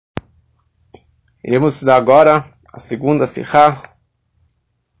Iremos estudar agora a segunda Sihá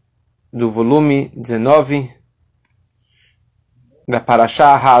do volume 19 da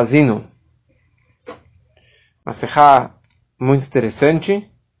Parashá Ha'azinu. Uma Sihá muito interessante,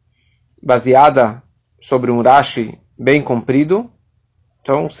 baseada sobre um Rashi bem comprido.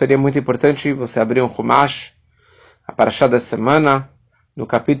 Então seria muito importante você abrir um Chumash, a Parashá da semana, no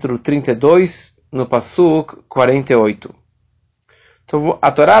capítulo 32, no Pasuk 48. Então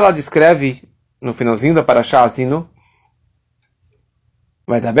a Torá ela descreve no finalzinho da Parashá Ha'azinu: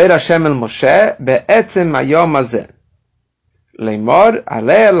 Vaidaber Hashem el Moshe be'etzem hayom hazeh leimor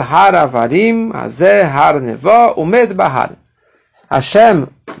alel har avarim hazeh har nevo umed bahar. Hashem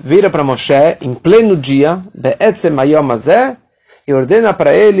vira para Moshe em pleno dia, be'etzem hayom hazeh, e ordena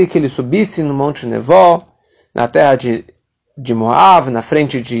para ele que ele subisse no Monte Nevó, na terra de Moab, na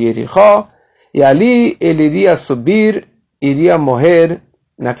frente de Jericó, e ali ele iria subir, iria morrer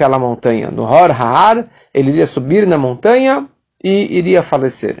naquela montanha. No Hor Ha'ar, ele iria subir na montanha e iria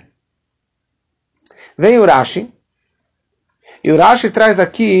falecer. Vem o Rashi, e o Rashi traz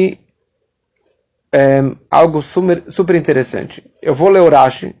aqui algo super interessante. Eu vou ler o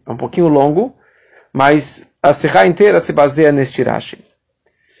Rashi, é um pouquinho longo, mas a Sihá inteira se baseia neste Rashi.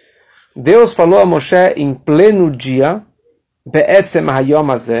 Deus falou a Moshe em pleno dia, be'etzem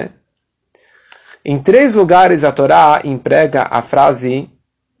hayom hazeh. Em 3 lugares a Torá emprega a frase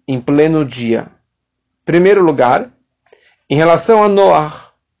em pleno dia. Primeiro lugar, em relação a Noach,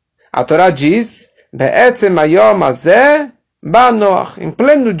 a Torá diz be'etzem hayom hazeh ba Noach. Em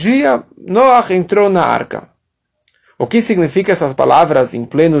pleno dia, Noach entrou na arca. O que significa essas palavras em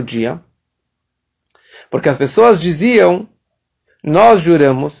pleno dia? Porque as pessoas diziam: nós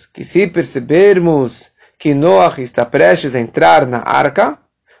juramos que se percebermos que Noach está prestes a entrar na arca,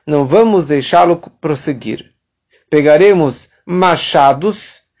 não vamos deixá-lo prosseguir. Pegaremos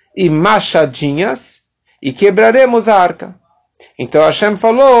machados e machadinhas e quebraremos a arca. Então Hashem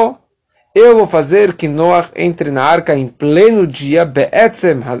falou: eu vou fazer que Noach entre na arca em pleno dia,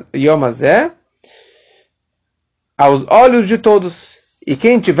 be'etzem hayom hazeh, aos olhos de todos. E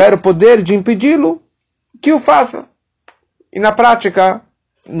quem tiver o poder de impedi-lo, que o faça. E na prática,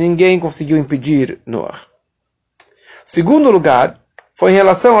 ninguém conseguiu impedir Noach. Segundo lugar, foi em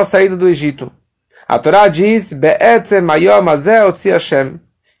relação à saída do Egito. A Torá diz: be'etzem hayom hazeh otzi Hashem.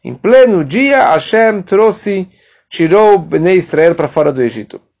 Em pleno dia, Hashem tirou Bnei Israel para fora do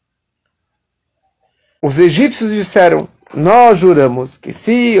Egito. Os egípcios disseram: nós juramos que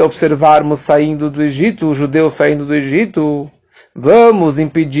se observarmos saindo do Egito, os judeus saindo do Egito, vamos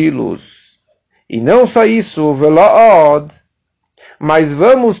impedi-los. E não só isso, velood, mas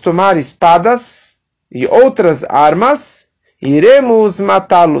vamos tomar espadas e outras armas e iremos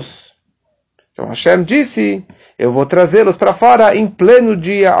matá-los. Então Hashem disse: eu vou trazê-los para fora em pleno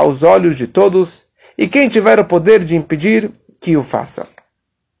dia aos olhos de todos, e quem tiver o poder de impedir, que o faça.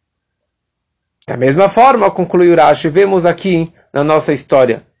 Da mesma forma, conclui Rashi, vemos aqui na nossa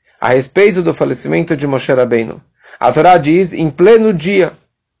história, a respeito do falecimento de Moshe Rabbeinu. A Torá diz em pleno dia.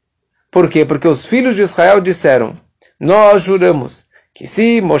 Por quê? Porque os filhos de Israel disseram: nós juramos que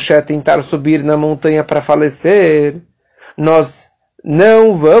se Moshe tentar subir na montanha para falecer, nós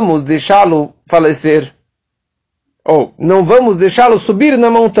não vamos deixá-lo falecer. Ou não vamos deixá-lo subir na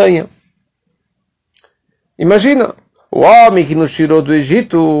montanha. Imagina, o homem que nos tirou do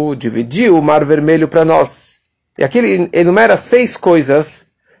Egito dividiu o Mar Vermelho para nós. E aqui ele enumera 6 coisas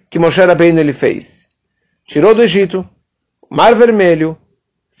que Moshe Rabbeinu ele fez. Tirou do Egito, o Mar Vermelho,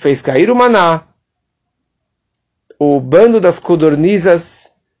 fez cair o maná, o bando das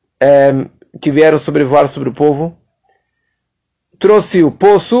codornizas que vieram sobrevoar sobre o povo, trouxe o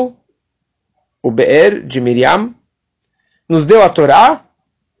poço, o Be'er de Miriam, nos deu a Torá,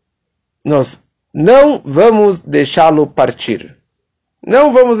 nós não vamos deixá-lo partir.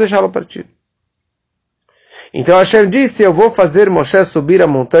 Não vamos deixá-lo partir. Então Hashem disse: eu vou fazer Moshe subir a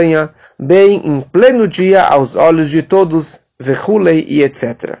montanha bem em pleno dia aos olhos de todos, vechulei e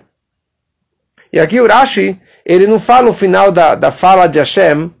etc. E aqui o Rashi, ele não fala o final da fala de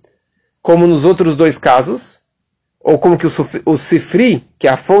Hashem, como nos outros 2 casos, ou como que o Sifri, que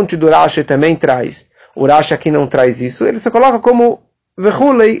é a fonte do Rashi, também traz. O Rashi aqui não traz isso, ele só coloca como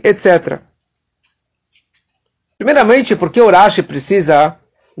vechulei, etc. Primeiramente, porque o Rashi precisa,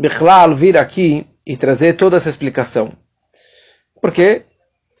 Bichlal, vir aqui e trazer toda essa explicação? Porque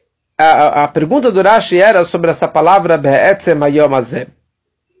a pergunta do Rashi era sobre essa palavra be'etzem hayom hazeh.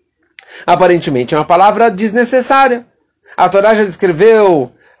 Aparentemente é uma palavra desnecessária. A Torá já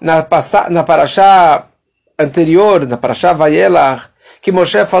descreveu na Parashá anterior, na Parashá Vayelach, que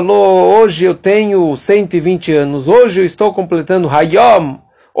Moshe falou: hoje eu tenho 120 anos, hoje eu estou completando Hayom,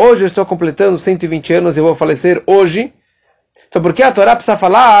 hoje eu estou completando 120 anos e eu vou falecer hoje. Então por que a Torá precisa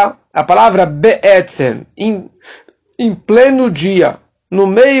falar a palavra be'etzem, em pleno dia, no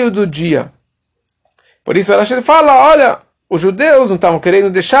meio do dia? Por isso ele fala, olha, os judeus não estavam querendo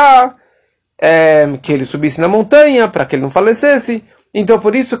deixar que ele subisse na montanha para que ele não falecesse. Então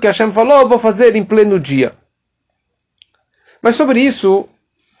por isso que Hashem falou, eu vou fazer em pleno dia. Mas sobre isso,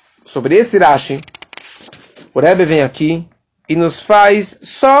 sobre esse Rashi, o Rebbe vem aqui e nos faz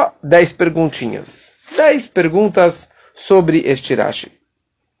só 10 perguntinhas. 10 perguntas sobre este Rashi.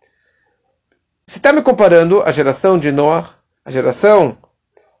 Você está me comparando a geração de Noah, a geração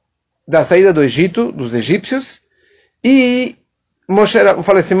da saída do Egito, dos egípcios, e o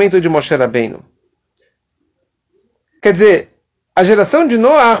falecimento de Moshe Rabbeinu. Quer dizer, a geração de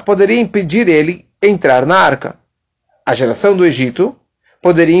Noah poderia impedir ele entrar na arca. A geração do Egito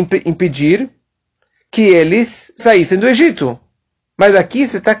poderia impedir que eles saíssem do Egito. Mas aqui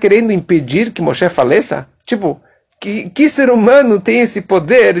você está querendo impedir que Moshe faleça? Tipo, que ser humano tem esse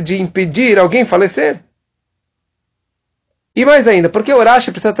poder de impedir alguém falecer? E mais ainda, por que o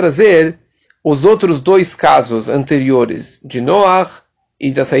Rashi precisa trazer os outros 2 casos anteriores, de Noah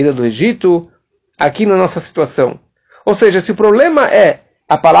e da saída do Egito, aqui na nossa situação? Ou seja, se o problema é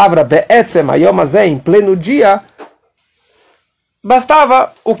a palavra be'etzem, ayomazé, em pleno dia,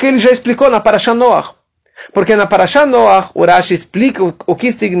 bastava o que ele já explicou na Parashá Noah. Porque na Parashá Noah, o Rashi explica o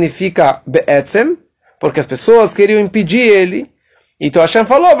que significa be'etzem, porque as pessoas queriam impedir ele, então Hashem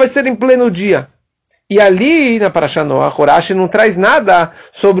falou, vai ser em pleno dia. E ali, na Parashá Noah, o Rashi não traz nada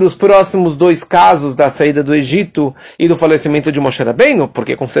sobre os próximos 2 casos da saída do Egito e do falecimento de Moshe Rabbeinu,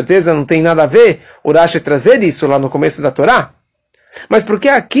 porque com certeza não tem nada a ver o Rashi trazer isso lá no começo da Torá. Mas porque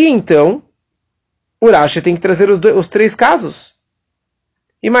aqui, então, o Rashi tem que trazer os 3 casos.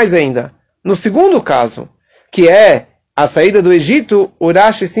 E mais ainda, no segundo caso, que é a saída do Egito, o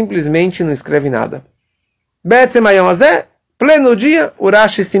Rashi simplesmente não escreve nada. Be'etzem hayom pleno dia, o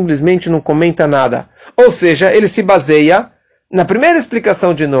Rashi simplesmente não comenta nada. Ou seja, ele se baseia na primeira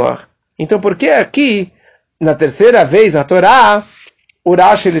explicação de Noah. Então, por que aqui, na terceira vez na Torá, o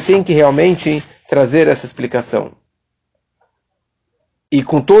Rashi ele tem que realmente trazer essa explicação? E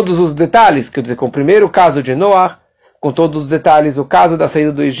com todos os detalhes, quer dizer, com o primeiro caso de Noah, com todos os detalhes, o caso da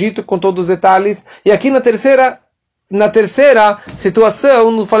saída do Egito, com todos os detalhes, e aqui na terceira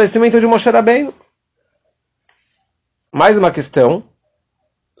situação, no falecimento de Moshe Rabbeinu. Mais uma questão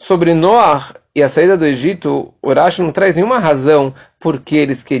sobre Noah e a saída do Egito. O Rashi não traz nenhuma razão por que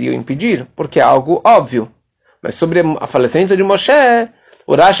eles queriam impedir, porque é algo óbvio. Mas sobre o falecimento de Moshe,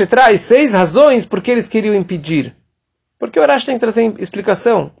 o Rashi traz 6 razões por que eles queriam impedir. Porque o Rashi tem que trazer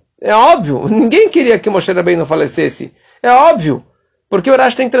explicação. É óbvio, ninguém queria que Moshe Rabbeinu falecesse. É óbvio, porque o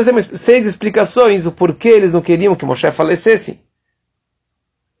Rashi tem que trazer 6 explicações o porquê eles não queriam que Moshe falecesse.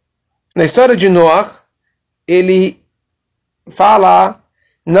 Na história de Noah, ele fala,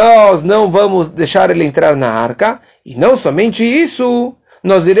 nós não vamos deixar ele entrar na arca, e não somente isso,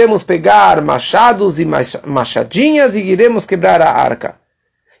 nós iremos pegar machados e machadinhas e iremos quebrar a arca.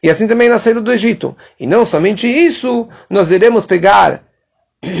 E assim também na saída do Egito. E não somente isso, nós iremos pegar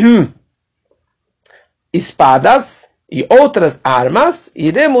espadas e outras armas e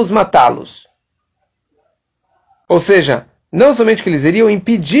iremos matá-los. Ou seja, não somente que eles iriam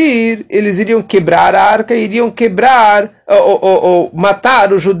impedir, eles iriam quebrar a arca, iriam quebrar ou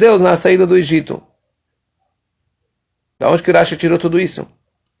matar os judeus na saída do Egito. Da onde que o Rashi tirou tudo isso?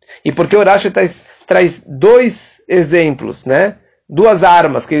 E porque o Rashi traz 2 exemplos, né? 2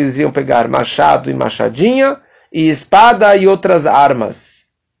 armas que eles iam pegar, machado e machadinha, e espada e outras armas.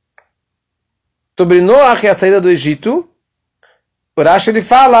 Sobre Noah e a saída do Egito, o Rashi ele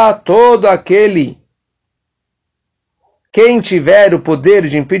fala, todo aquele, quem tiver o poder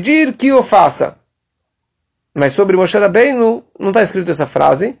de impedir, que o faça. Mas sobre Moshe Rabbeinu, não está escrito essa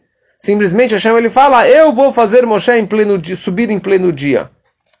frase. Simplesmente Hashem ele fala, eu vou fazer Moshe em pleno dia, subir em pleno dia.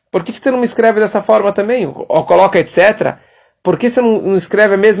 Por que você não me escreve dessa forma também? Ou coloca etc. Por que você não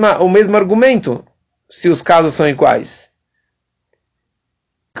escreve o mesmo argumento, se os casos são iguais?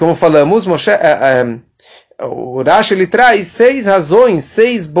 Como falamos, o Rashi ele traz 6 razões,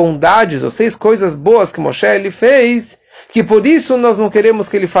 6 bondades, ou 6 coisas boas que Moshe ele fez, que por isso nós não queremos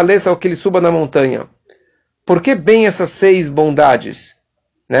que ele faleça ou que ele suba na montanha. Por que bem essas 6 bondades?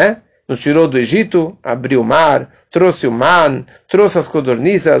 Né? Nos tirou do Egito, abriu o mar, trouxe o man, trouxe as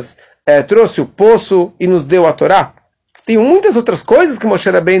codornizas, trouxe o poço e nos deu a Torá. Tem muitas outras coisas que Moshe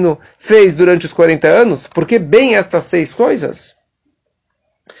Rabbeinu fez durante os 40 anos. Por que bem estas 6 coisas?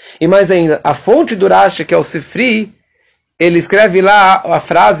 E mais ainda, a fonte do Rashi, que é o Sifri, ele escreve lá a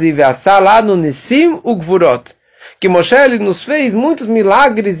frase, lá no Nisim Ugvurot, que Moshe ele nos fez muitos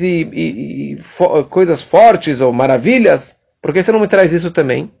milagres coisas fortes ou maravilhas, por que você não me traz isso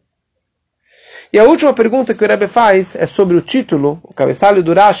também? E a última pergunta que o Rebbe faz é sobre o título, o cabeçalho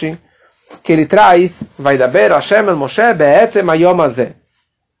do Rashi, que ele traz, vai daber Hashem el Moshe be'etzem hayom hazeh.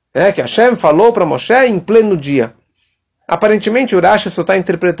 Que Hashem falou para Moshe em pleno dia. Aparentemente o Rashi só está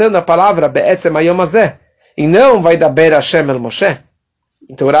interpretando a palavra be'etzem hayom hazeh, e não vai daber Hashem el Moshe.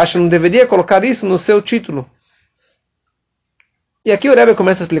 Então o Rashi não deveria colocar isso no seu título. E aqui o Rebbe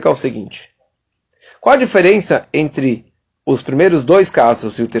começa a explicar o seguinte. Qual a diferença entre os primeiros dois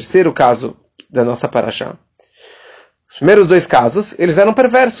casos e o terceiro caso da nossa paraxá? Os primeiros dois casos, eles eram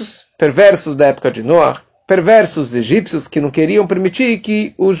perversos. Perversos da época de Noah, perversos egípcios que não queriam permitir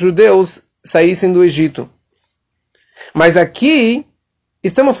que os judeus saíssem do Egito. Mas aqui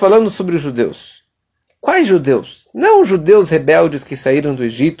estamos falando sobre os judeus. Quais judeus? Não os judeus rebeldes que saíram do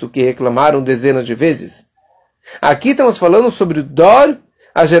Egito, que reclamaram dezenas de vezes. Aqui estamos falando sobre o Dor,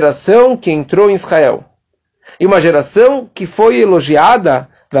 a geração que entrou em Israel. E uma geração que foi elogiada,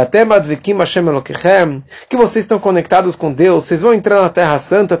 que vocês estão conectados com Deus, vocês vão entrar na Terra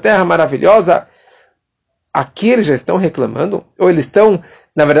Santa, Terra maravilhosa. Aqui eles já estão reclamando? Ou eles estão,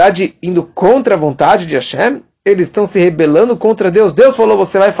 na verdade, indo contra a vontade de Hashem? Eles estão se rebelando contra Deus. Deus falou,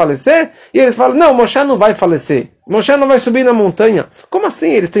 você vai falecer? E eles falam, não, Moshe não vai falecer. Moshe não vai subir na montanha. Como assim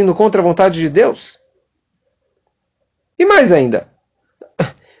eles estão indo contra a vontade de Deus? E mais ainda,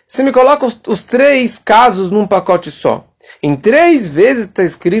 você me coloca os três casos num pacote só. Em 3 vezes está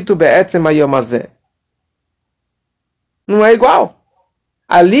escrito be'etzem hayom hazeh. Não é igual.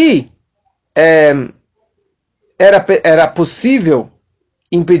 Ali era possível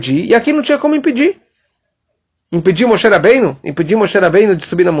impedir, e aqui não tinha como impedir. Impedir Moshe Rabbeinu? Impedir Moshe Rabbeinu de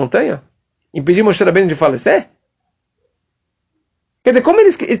subir na montanha? Impedir Moshe Rabbeinu de falecer? Quer dizer, como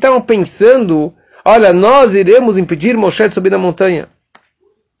eles estavam pensando, olha, nós iremos impedir Moshe de subir na montanha?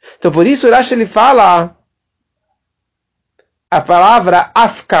 Então por isso Rashi ele fala a palavra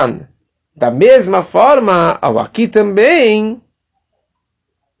afkan. Da mesma forma, aqui também,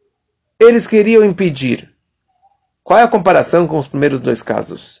 eles queriam impedir. Qual é a comparação com os primeiros dois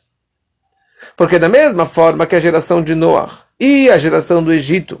casos? Porque da mesma forma que a geração de Noah e a geração do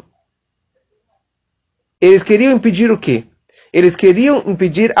Egito, eles queriam impedir o quê? Eles queriam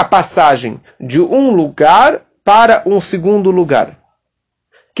impedir a passagem de um lugar para um segundo lugar.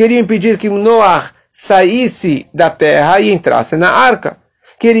 Queriam impedir que Noah saísse da terra e entrasse na arca.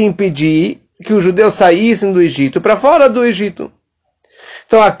 Queriam impedir que os judeus saíssem do Egito para fora do Egito.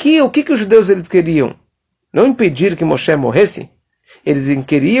 Então aqui, o que os judeus eles queriam? Não impedir que Moshe morresse. Eles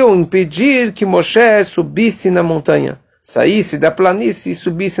queriam impedir que Moshe subisse na montanha. Saísse da planície e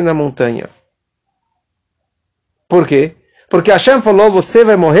subisse na montanha. Por quê? Porque Hashem falou, você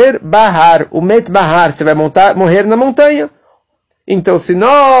vai morrer bahar, o met bahar, você vai morrer na montanha. Então, se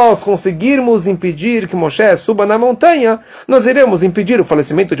nós conseguirmos impedir que Moshe suba na montanha, nós iremos impedir o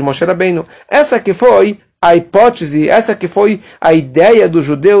falecimento de Moshe Rabbeinu. Essa que foi a hipótese, essa que foi a ideia dos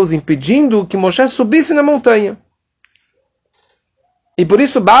judeus impedindo que Moshe subisse na montanha. E por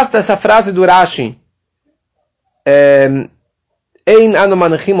isso basta essa frase do Rashi. Ein anu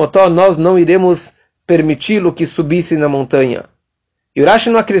manchim oto, nós não iremos permiti-lo que subisse na montanha. E o Rashi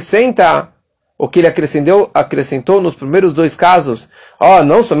não acrescenta o que ele acrescentou nos primeiros dois casos.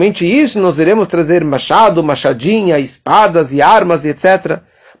 Não somente isso, nós iremos trazer machado, machadinha, espadas e armas, etc.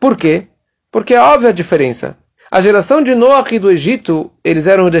 Por quê? Porque é óbvia a diferença. A geração de Noah e do Egito, eles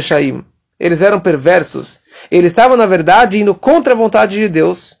eram Reshaim. Eles eram perversos. Eles estavam, na verdade, indo contra a vontade de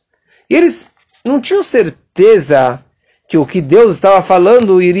Deus. E eles não tinham certeza que o que Deus estava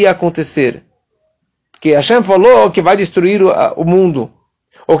falando iria acontecer. Que Hashem falou que vai destruir o mundo.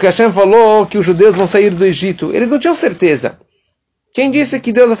 Ou que Hashem falou que os judeus vão sair do Egito. Eles não tinham certeza. Quem disse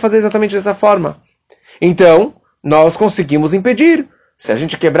que Deus vai fazer exatamente dessa forma? Então, nós conseguimos impedir. Se a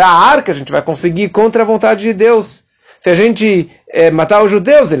gente quebrar a arca, a gente vai conseguir contra a vontade de Deus. Se a gente matar os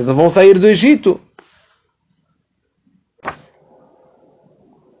judeus, eles não vão sair do Egito.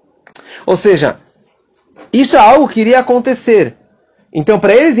 Ou seja, isso é algo que iria acontecer. Então,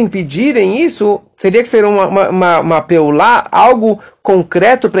 para eles impedirem isso, teria que ser uma peulá, algo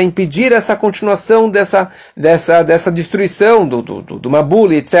concreto para impedir essa continuação dessa destruição do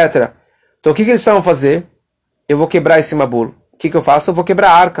Mabul, etc. Então, o que eles precisavam fazer? Eu vou quebrar esse Mabul. O que eu faço? Eu vou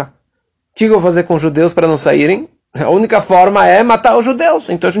quebrar a arca. O que eu vou fazer com os judeus para não saírem? A única forma é matar os judeus.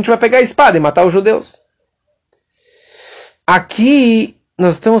 Então, a gente vai pegar a espada e matar os judeus. Aqui,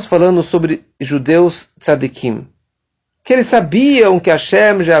 nós estamos falando sobre judeus tzadikim. Que eles sabiam que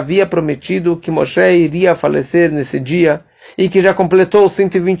Hashem já havia prometido que Moshe iria falecer nesse dia e que já completou os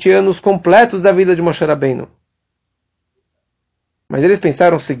 120 anos completos da vida de Moshe Rabbeinu. Mas eles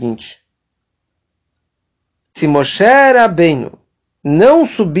pensaram o seguinte: se Moshe Rabbeinu não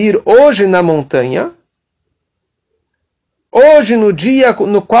subir hoje na montanha, hoje no dia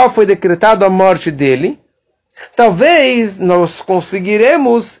no qual foi decretada a morte dele, talvez nós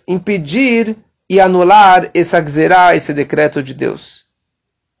conseguiremos impedir e anular esse Gzerá, esse decreto de Deus.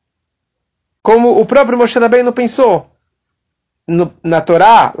 Como o próprio Moshe Rabbeinu pensou. Na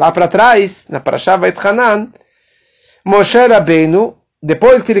Torá, lá para trás, na Parashá Vaitchanan, Moshe Rabbeinu,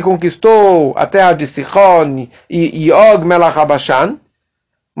 depois que ele conquistou a terra de Sichon e Og Melach HaBashan,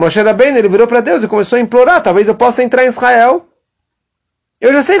 Moshe Rabbeinu ele virou para Deus e começou a implorar: talvez eu possa entrar em Israel.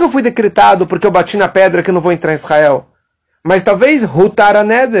 Eu já sei que eu fui decretado porque eu bati na pedra que eu não vou entrar em Israel. Mas talvez Hutar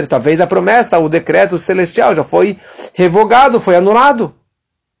HaNeder, talvez a promessa, o decreto celestial já foi revogado, foi anulado.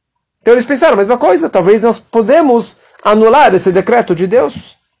 Então eles pensaram a mesma coisa: talvez nós podemos anular esse decreto de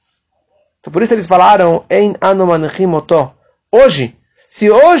Deus. Então por isso eles falaram: Ein anu manchim oto. Hoje,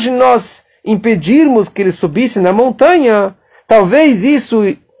 se hoje nós impedirmos que ele subisse na montanha, talvez isso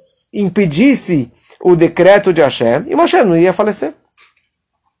impedisse o decreto de Hashem e Moshe não ia falecer.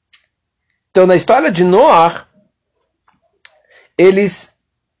 Então na história de Noah, eles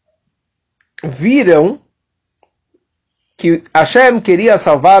viram que Hashem queria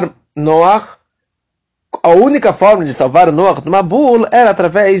salvar Noah. A única forma de salvar o Noah do Mabul era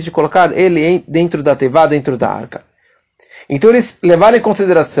através de colocar ele dentro da Tevá, dentro da arca. Então eles levaram em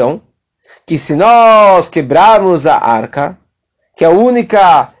consideração que se nós quebrarmos a arca, que é a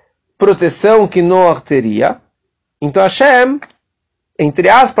única proteção que Noah teria, então Hashem, entre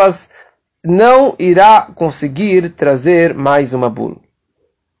aspas, não irá conseguir trazer mais uma Mabul.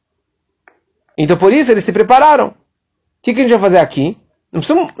 Então por isso eles se prepararam. O que a gente vai fazer aqui?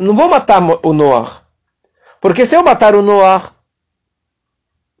 Não vou matar o Noah. Porque se eu matar o Noah,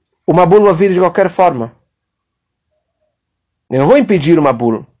 o Mabul vai vir de qualquer forma. Eu não vou impedir o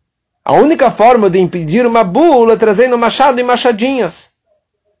Mabul. A única forma de impedir o Mabul é trazendo machado e machadinhas.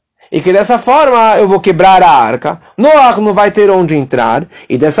 E que dessa forma eu vou quebrar a arca. Noah não vai ter onde entrar.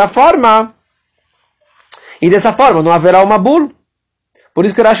 E dessa forma não haverá o Mabul. Por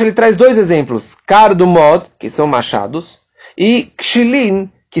isso que o Rashi ele traz dois exemplos. Kardumod, que são machados, e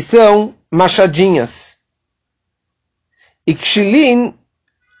Kshilin, que são machadinhas. E Kshilin,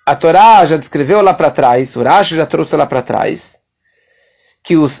 a Torá já descreveu lá para trás, o Rashi já trouxe lá para trás,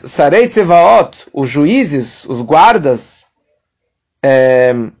 que os Sarei Tzevaot, os juízes, os guardas,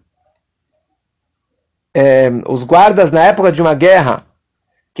 os guardas na época de uma guerra,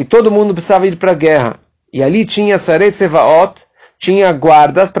 que todo mundo precisava ir para a guerra, e ali tinha Sarei Tzevaot, tinha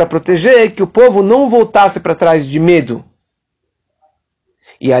guardas para proteger que o povo não voltasse para trás de medo.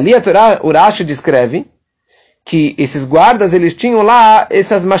 E ali a Torá, o Rashi descreve que esses guardas eles tinham lá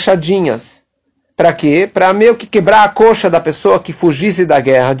essas machadinhas. Para quê? Para meio que quebrar a coxa da pessoa que fugisse da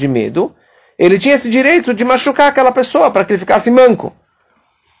guerra de medo. Ele tinha esse direito de machucar aquela pessoa para que ele ficasse manco.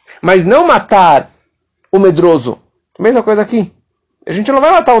 Mas não matar o medroso. Mesma coisa aqui. A gente não vai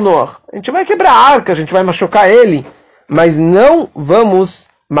matar o Noah. A gente vai quebrar a arca, a gente vai machucar ele. Mas não vamos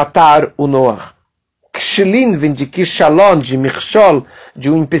matar o Noah. Kshlin vem de kishalon, de michshol, de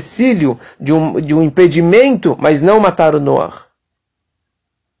um empecilho, de um impedimento, mas não matar o Noah.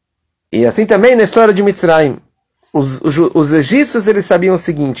 E assim também na história de Mitzrayim. Os egípcios eles sabiam o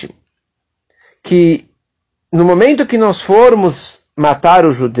seguinte, que no momento que nós formos matar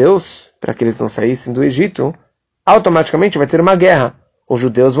os judeus, para que eles não saíssem do Egito, automaticamente vai ter uma guerra. Os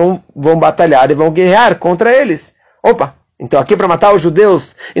judeus vão batalhar e vão guerrear contra eles. Opa! Então aqui para matar os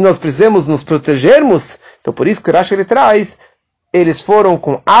judeus e nós precisamos nos protegermos. Então por isso que o Rashi ele traz, eles foram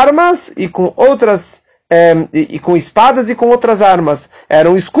com armas e com outras, e com espadas e com outras armas.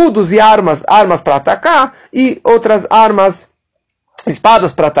 Eram escudos e armas para atacar e outras armas,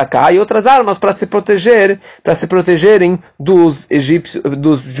 espadas para atacar e outras armas para se protegerem dos egípcios,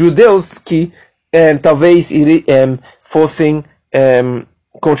 dos judeus que talvez fossem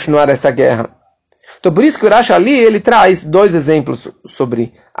continuar essa guerra. Então por isso que o Rashi ali ele traz dois exemplos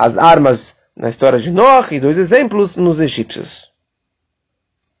sobre as armas na história de Noah e dois exemplos nos egípcios.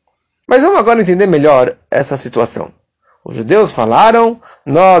 Mas vamos agora entender melhor essa situação. Os judeus falaram,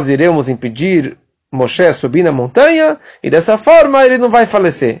 nós iremos impedir Moshe subir na montanha e dessa forma ele não vai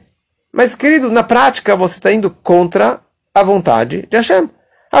falecer. Mas querido, na prática você está indo contra a vontade de Hashem.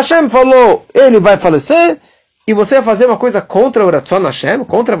 Hashem falou, ele vai falecer e você vai fazer uma coisa contra o Ratzon Hashem,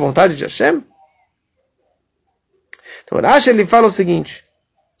 contra a vontade de Hashem? Então o Rashi ele fala o seguinte,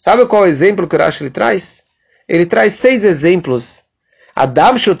 sabe qual é o exemplo que o Rashi ele traz? Ele traz 6 exemplos.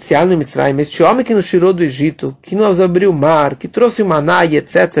 Adam Shotzianu Mitzrayim, este homem que nos tirou do Egito, que nos abriu o mar, que trouxe o maná e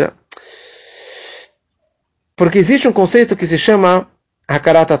etc. Porque existe um conceito que se chama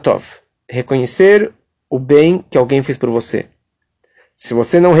Hakarat Tov. Reconhecer o bem que alguém fez por você. Se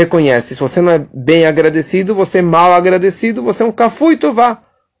você não reconhece, se você não é bem agradecido, você é mal agradecido, você é um kafui tová.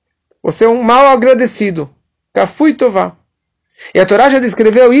 Você é um mal agradecido. Kafui tová. E a Torá já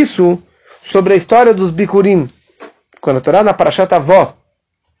descreveu isso sobre a história dos bikurim. Quando a Torá na Parashat Avó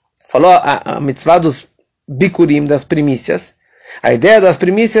falou a mitzvah dos bikurim, das primícias, a ideia das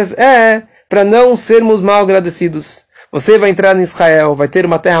primícias é para não sermos mal agradecidos. Você vai entrar em Israel, vai ter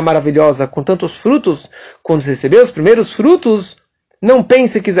uma terra maravilhosa com tantos frutos. Quando você receber os primeiros frutos, não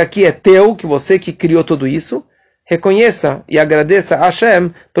pense que isso aqui é teu, que você que criou tudo isso. Reconheça e agradeça a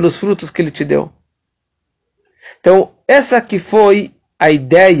Hashem pelos frutos que Ele te deu. Então, essa que foi a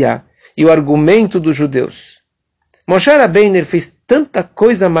ideia e o argumento dos judeus. Moshe Rabbeinu fez tanta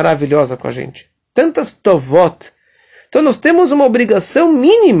coisa maravilhosa com a gente. Tantas tovot. Então, nós temos uma obrigação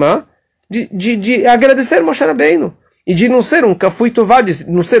mínima de agradecer Moshe Rabbeinu. E de não ser um kafui tová, de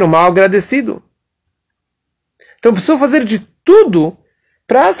não ser um mal agradecido. Então, precisou fazer de tudo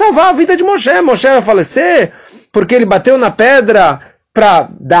para salvar a vida de Moshe. Moshe vai falecer porque ele bateu na pedra para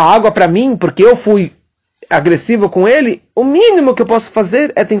dar água para mim, porque eu fui agressivo com ele. O mínimo que eu posso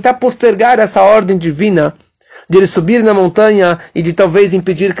fazer é tentar postergar essa ordem divina de ele subir na montanha e de talvez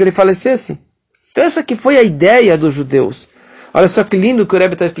impedir que ele falecesse. Então essa que foi a ideia dos judeus. Olha só que lindo que o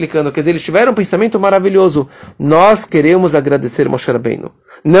Rebbe está explicando. Quer dizer, eles tiveram um pensamento maravilhoso. Nós queremos agradecer Moshe Rabbeinu.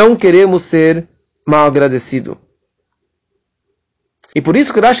 Não queremos ser mal agradecido. E por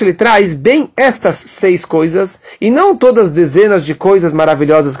isso que o Rashi ele traz bem estas 6 coisas e não todas as dezenas de coisas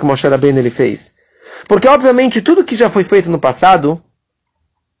maravilhosas que Moshe Rabbeinu ele fez. Porque obviamente tudo que já foi feito no passado,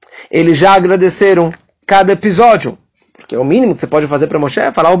 eles já agradeceram cada episódio. Porque o mínimo que você pode fazer para Moshe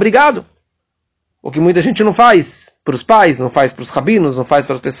é falar obrigado. O que muita gente não faz para os pais, não faz para os rabinos, não faz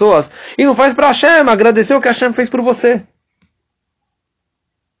para as pessoas, e não faz para Hashem, agradecer o que Hashem fez por você.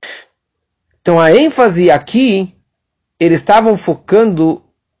 Então a ênfase aqui, eles estavam focando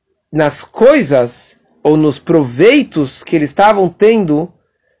nas coisas, ou nos proveitos que eles estavam tendo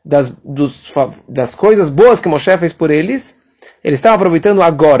das coisas boas que Moshe fez por eles, eles estavam aproveitando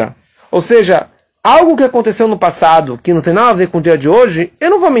agora. Ou seja, algo que aconteceu no passado, que não tem nada a ver com o dia de hoje, eu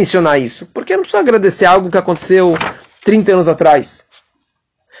não vou mencionar isso, porque eu não preciso agradecer algo que aconteceu 30 anos atrás.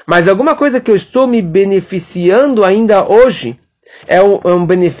 Mas alguma coisa que eu estou me beneficiando ainda hoje, é um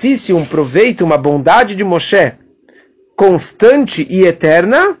benefício, um proveito, uma bondade de Moshe, constante e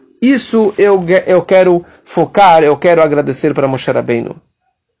eterna, isso eu quero focar, eu quero agradecer para Moshe Rabbeinu.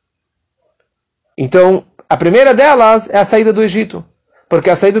 Então, a primeira delas é a saída do Egito. Porque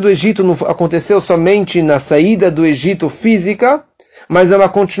a saída do Egito não aconteceu somente na saída do Egito física, mas é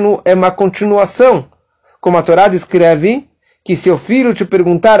uma continuação. Como a Torá descreve, que seu filho te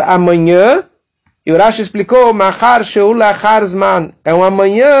perguntar amanhã, e o Rashi explicou, Mahar Sheul Achar Zman, é um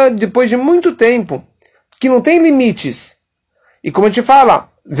amanhã depois de muito tempo, que não tem limites. E como a gente fala,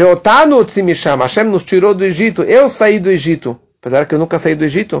 Veotanu Tzimisham, Hashem nos tirou do Egito, eu saí do Egito. Apesar que eu nunca saí do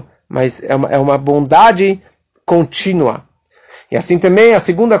Egito, mas é uma bondade contínua. E assim também, a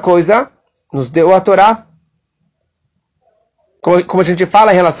segunda coisa, nos deu a Torá. Como a gente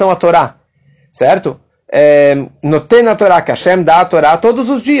fala em relação à Torá, certo? Notei na Torá que Hashem dá a Torá todos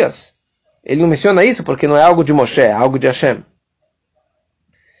os dias. Ele não menciona isso porque não é algo de Moshe, é algo de Hashem.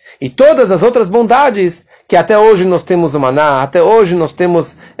 E todas as outras bondades, que até hoje nós temos o maná, até hoje nós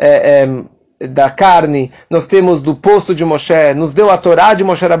temos da carne, nós temos do poço de Moshe, nos deu a Torá de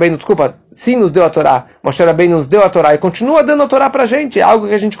Moshe Rabbeinu, desculpa, sim nos deu a Torá, Moshe Rabbeinu nos deu a Torá e continua dando a Torá pra gente, é algo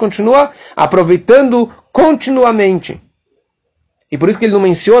que a gente continua aproveitando continuamente. E por isso que ele não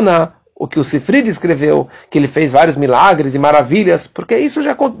menciona o que o Sifrid escreveu, que ele fez vários milagres e maravilhas, porque isso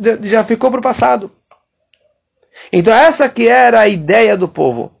já ficou para o passado. Então essa que era a ideia do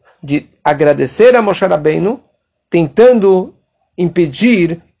povo, de agradecer a Moshe Rabbeinu, tentando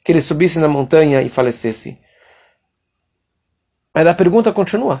impedir que ele subisse na montanha e falecesse. Mas a pergunta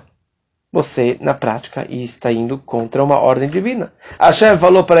continua. Você, na prática, está indo contra uma ordem divina. Hashem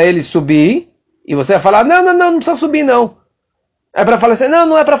falou para ele subir, e você vai falar, não precisa subir não. É para falecer?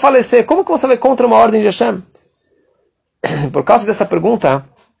 Não é para falecer. Como que você vai contra uma ordem de Hashem? Por causa dessa pergunta,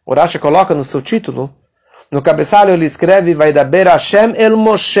 o Rashi coloca no seu título, no cabeçalho ele escreve, Vaidaber Hashem el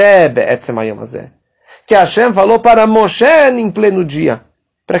Moshe be'etzem hayom hazeh. Que Hashem falou para Moshe em pleno dia.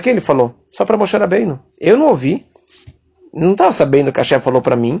 Para quem ele falou? Só para Moshe Rabbeinu. Eu não ouvi. Não estava sabendo o que Hashem falou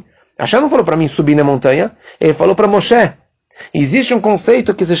para mim. Hashem não falou para mim subir na montanha. Ele falou para Moshe. Existe um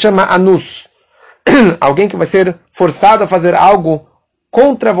conceito que se chama anus. Alguém que vai ser forçado a fazer algo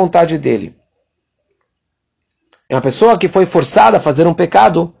contra a vontade dele. É uma pessoa que foi forçada a fazer um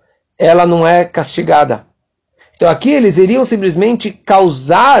pecado, ela não é castigada. Então aqui eles iriam simplesmente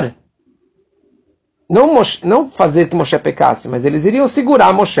causar, não fazer que Moshe pecasse, mas eles iriam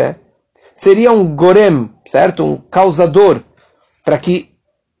segurar Moshe. Seria um gorem, certo? Um causador, para que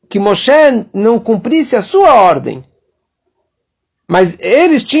Moshe não cumprisse a sua ordem. Mas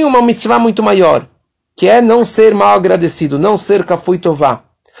eles tinham uma mitzvah muito maior, que é não ser mal agradecido, não ser kafui tová.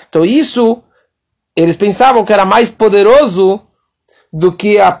 Então isso, eles pensavam que era mais poderoso do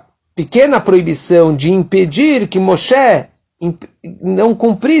que a pequena proibição de impedir que Moshe não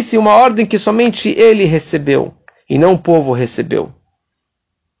cumprisse uma ordem que somente ele recebeu, e não o povo recebeu.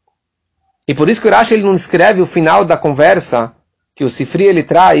 E por isso que o Rashi ele não escreve o final da conversa, que o Sifri ele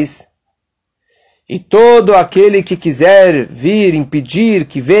traz, e todo aquele que quiser vir impedir,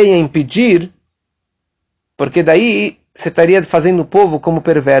 que venha impedir, porque daí você estaria fazendo o povo como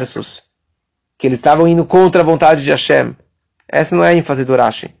perversos, que eles estavam indo contra a vontade de Hashem. Essa não é a ênfase do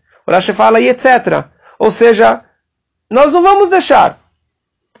Rashi. O Rashi fala e etc. Ou seja, nós não vamos deixar.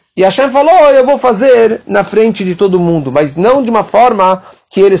 E Hashem falou, eu vou fazer na frente de todo mundo, mas não de uma forma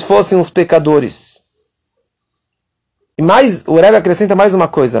que eles fossem os pecadores. E mais, o Rebbe acrescenta mais uma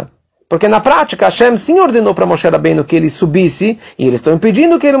coisa. Porque na prática, Hashem sim ordenou para Moshe Rabbeinu que ele subisse, e eles estão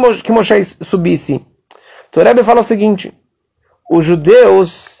impedindo que Moshe subisse. Então o Rebbe fala o seguinte, os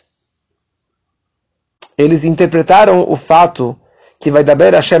judeus, eles interpretaram o fato que vai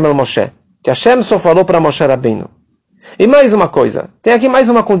daber Hashem el Moshe, que Hashem só falou para Moshe Rabbeinu. E mais uma coisa, tem aqui mais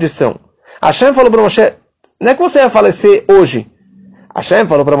uma condição. Hashem falou para Moshe, não é que você vai falecer hoje. Hashem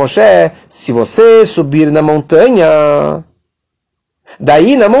falou para Moshe, se você subir na montanha,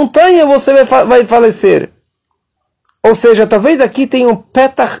 daí na montanha você vai falecer. Ou seja, talvez aqui tenha um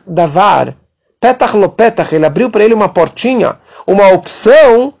petach davar, petach lo petach, ele abriu para ele uma portinha, uma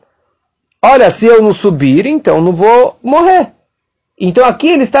opção, olha, se eu não subir, então não vou morrer. Então aqui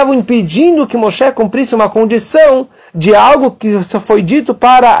eles estavam impedindo que Moshe cumprisse uma condição de algo que só foi dito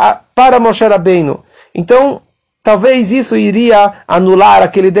para Moshe Rabbeinu. Então, talvez isso iria anular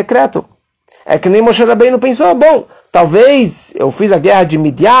aquele decreto. É que nem Moshe Rabbeinu pensou, bom, talvez eu fiz a guerra de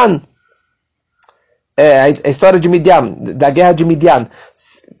Midian, a história de Midian, da guerra de Midian.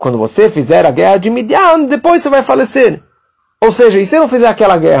 Quando você fizer a guerra de Midian, depois você vai falecer. Ou seja, e se eu não fizer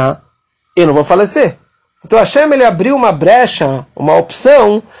aquela guerra, eu não vou falecer. Então Hashem ele abriu uma brecha, uma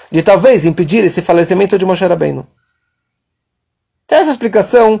opção de talvez impedir esse falecimento de Moshe Rabbeinu. Então essa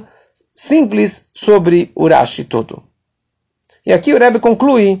explicação simples sobre o Rashi todo. E aqui o Rebbe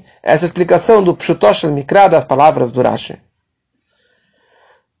conclui essa explicação do Pshutosh al-Mikra, das palavras do Rashi.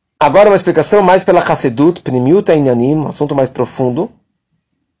 Agora uma explicação mais pela Chassidut, Pnimiut Inyanim, um assunto mais profundo.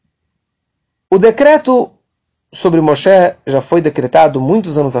 O decreto sobre Moshe já foi decretado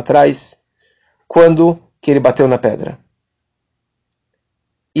muitos anos atrás, quando que ele bateu na pedra.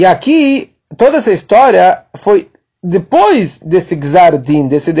 E aqui, toda essa história foi depois desse Gzar Din,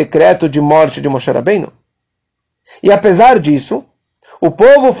 desse decreto de morte de Moshe Rabbeinu. E apesar disso, o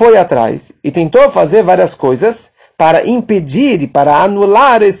povo foi atrás e tentou fazer várias coisas para impedir e para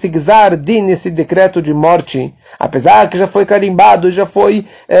anular esse Gzar Din, esse decreto de morte. Apesar que já foi carimbado, já foi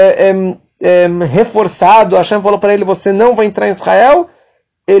reforçado, Hashem falou para ele, você não vai entrar em Israel.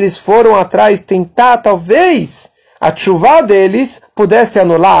 Eles foram atrás tentar, talvez, a tshuvá deles pudesse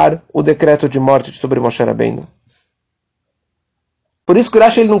anular o decreto de morte sobre Moshe Rabbeinu. Por isso que o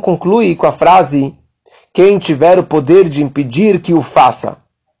Rashi ele não conclui com a frase quem tiver o poder de impedir que o faça.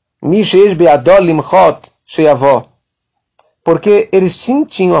 Porque eles sim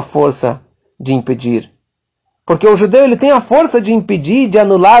tinham a força de impedir. Porque o judeu ele tem a força de impedir, de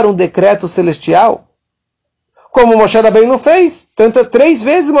anular um decreto celestial. Como Moshe Rabbeinu fez. 3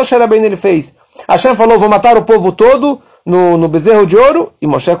 vezes Moshe Rabbeinu ele fez. Hashem falou, vou matar o povo todo no bezerro de ouro. E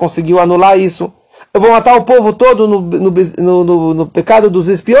Moshe conseguiu anular isso. Eu vou matar o povo todo no pecado dos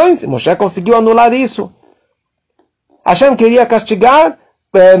espiões. E Moshe conseguiu anular isso. Hashem queria castigar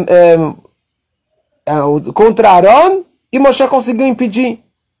contra Aaron. E Moshe conseguiu impedir.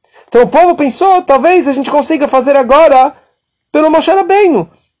 Então o povo pensou, talvez a gente consiga fazer agora pelo Moshe Rabbeinu.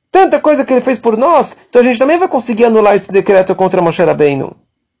 Tanta coisa que ele fez por nós, então a gente também vai conseguir anular esse decreto contra Moshe Rabbeinu.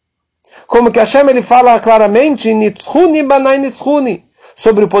 Como que Hashem ele fala claramente, Nitzchuni banai nitzchuni,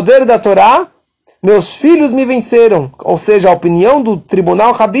 sobre o poder da Torá, meus filhos me venceram. Ou seja, a opinião do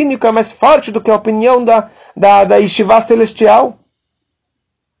tribunal rabínico é mais forte do que a opinião da Yeshivá celestial.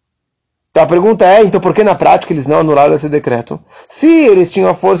 Então a pergunta é, então por que na prática eles não anularam esse decreto? Se eles tinham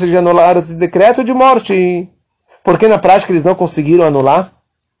a força de anular esse decreto de morte, por que na prática eles não conseguiram anular?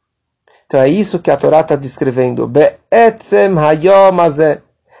 Então é isso que a Torá está descrevendo. Be'etzem hayom hazeh.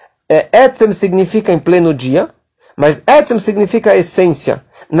 Etzem significa em pleno dia, mas etzem significa essência.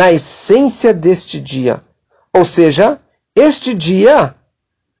 Na essência deste dia. Ou seja, este dia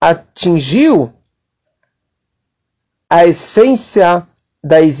atingiu a essência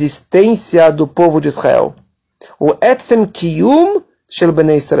da existência do povo de Israel. O Etzem Kiyum Shel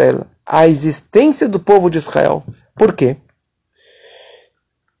Bnei Israel. A existência do povo de Israel. Por quê?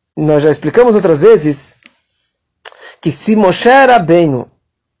 Nós já explicamos outras vezes que se Moshe Rabbeinu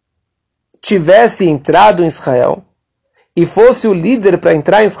tivesse entrado em Israel e fosse o líder para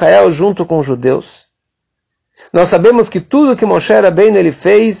entrar em Israel junto com os judeus, nós sabemos que tudo que Moshe Rabbeinu ele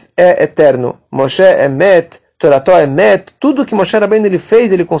fez é eterno. Moshe Emet, Torató Emet, tudo que Moshe Rabbeinu ele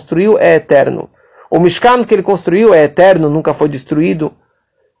fez, ele construiu é eterno. O Mishkan que ele construiu é eterno, nunca foi destruído.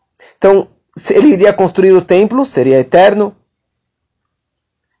 Então, se ele iria construir o templo, seria eterno.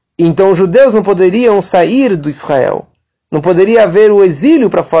 Então os judeus não poderiam sair do Israel. Não poderia haver o exílio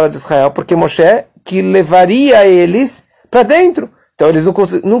para fora de Israel, porque Moshe que levaria eles para dentro. Então eles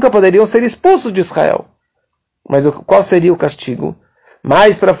nunca poderiam ser expulsos de Israel. Mas qual seria o castigo?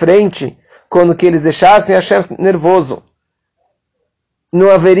 Mais para frente, quando que eles deixassem Hashem nervoso, não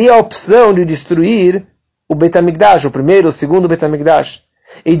haveria a opção de destruir o Beit HaMikdash, o primeiro, o segundo Beit HaMikdash,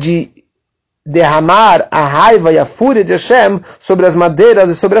 e de derramar a raiva e a fúria de Hashem sobre as madeiras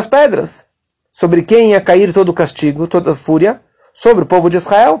e sobre as pedras. Sobre quem ia cair todo o castigo, toda a fúria? Sobre o povo de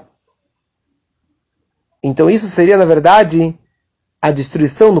Israel. Então isso seria, na verdade, a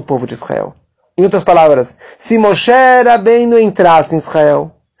destruição do povo de Israel. Em outras palavras, se Moshe Rabbeinu entrasse em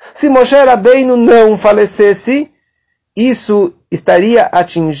Israel, se Moshe Rabbeinu não falecesse, isso estaria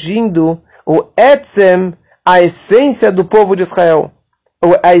atingindo o Etzem, a essência do povo de Israel.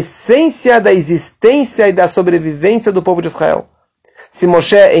 A essência da existência e da sobrevivência do povo de Israel. Se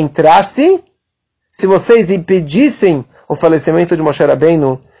Moshe entrasse, se vocês impedissem o falecimento de Moshe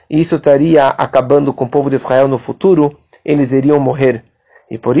Rabbeinu, isso estaria acabando com o povo de Israel no futuro, eles iriam morrer.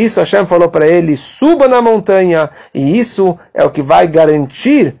 E por isso Hashem falou para ele, suba na montanha, e isso é o que vai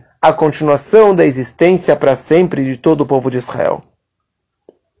garantir a continuação da existência para sempre de todo o povo de Israel.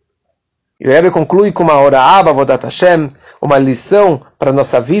 E o Rebbe conclui com uma Horaá Avodat Hashem, uma lição para a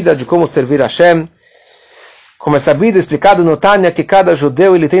nossa vida de como servir Hashem. Como é sabido, explicado no Tânia, que cada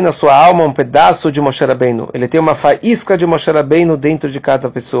judeu ele tem na sua alma um pedaço de Moshe Rabbeinu. Ele tem uma faísca de Moshe Rabbeinu dentro de cada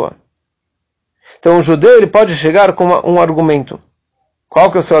pessoa. Então o judeu ele pode chegar com um argumento.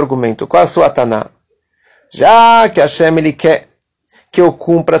 Qual que é o seu argumento? Qual é a sua taná? Já que Hashem ele quer que eu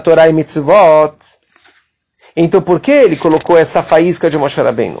cumpra a Torá e Mitzvot, então por que ele colocou essa faísca de Moshe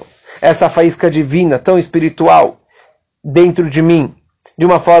Rabbeinu? Essa faísca divina, tão espiritual, dentro de mim, de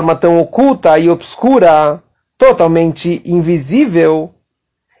uma forma tão oculta e obscura, totalmente invisível,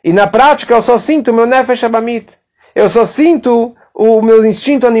 e na prática eu só sinto o meu Nefesh Abamit, eu só sinto o meu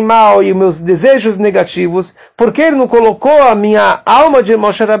instinto animal e os meus desejos negativos, porque ele não colocou a minha alma de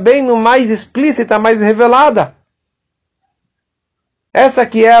Moshe Rabbeinu mais explícita, mais revelada? Essa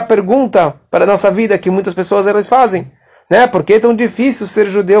que é a pergunta para a nossa vida que muitas pessoas elas fazem. Né? Por que é tão difícil ser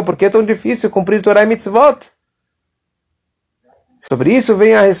judeu? Por que é tão difícil cumprir Torá e Mitzvot? Sobre isso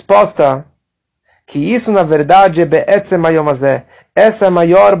vem a resposta que isso na verdade é Be'etzem Hayom Hazeh. Essa é a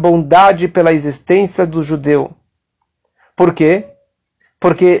maior bondade pela existência do judeu. Por quê?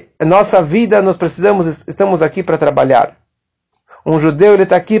 Porque a nossa vida nós estamos aqui para trabalhar. Um judeu ele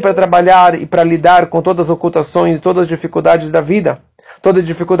está aqui para trabalhar e para lidar com todas as ocultações e todas as dificuldades da vida, todas as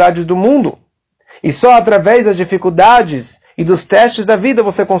dificuldades do mundo. E só através das dificuldades e dos testes da vida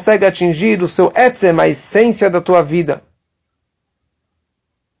você consegue atingir o seu etzem, a essência da tua vida.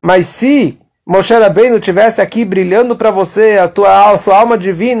 Mas se Moshe Rabbeinu estivesse aqui brilhando para você, a sua alma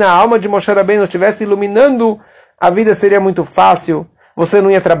divina, a alma de Moshe Rabbeinu estivesse iluminando, a vida seria muito fácil. Você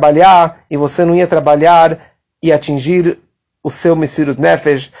não ia trabalhar, e você não ia trabalhar e atingir o seu Messirut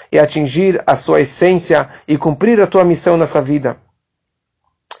Nefesh, e atingir a sua essência, e cumprir a tua missão nessa vida.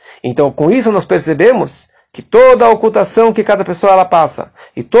 Então, com isso nós percebemos que toda a ocultação que cada pessoa ela passa,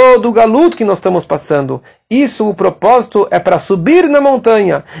 e todo o galuto que nós estamos passando, isso, o propósito é para subir na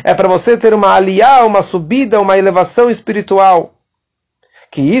montanha, é para você ter uma aliá, uma subida, uma elevação espiritual.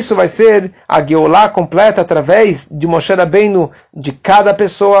 Que isso vai ser a Geolá completa através de Moshe Rabbeinu de cada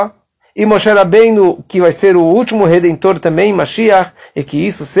pessoa, e Moshe Rabbeinu que vai ser o último redentor também, Mashiach, e que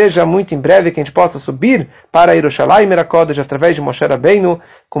isso seja muito em breve, que a gente possa subir para Yerushalayim HaKodesh através de Moshe Rabbeinu,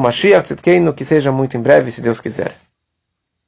 com Mashiach Tzidkeinu, que seja muito em breve, se Deus quiser.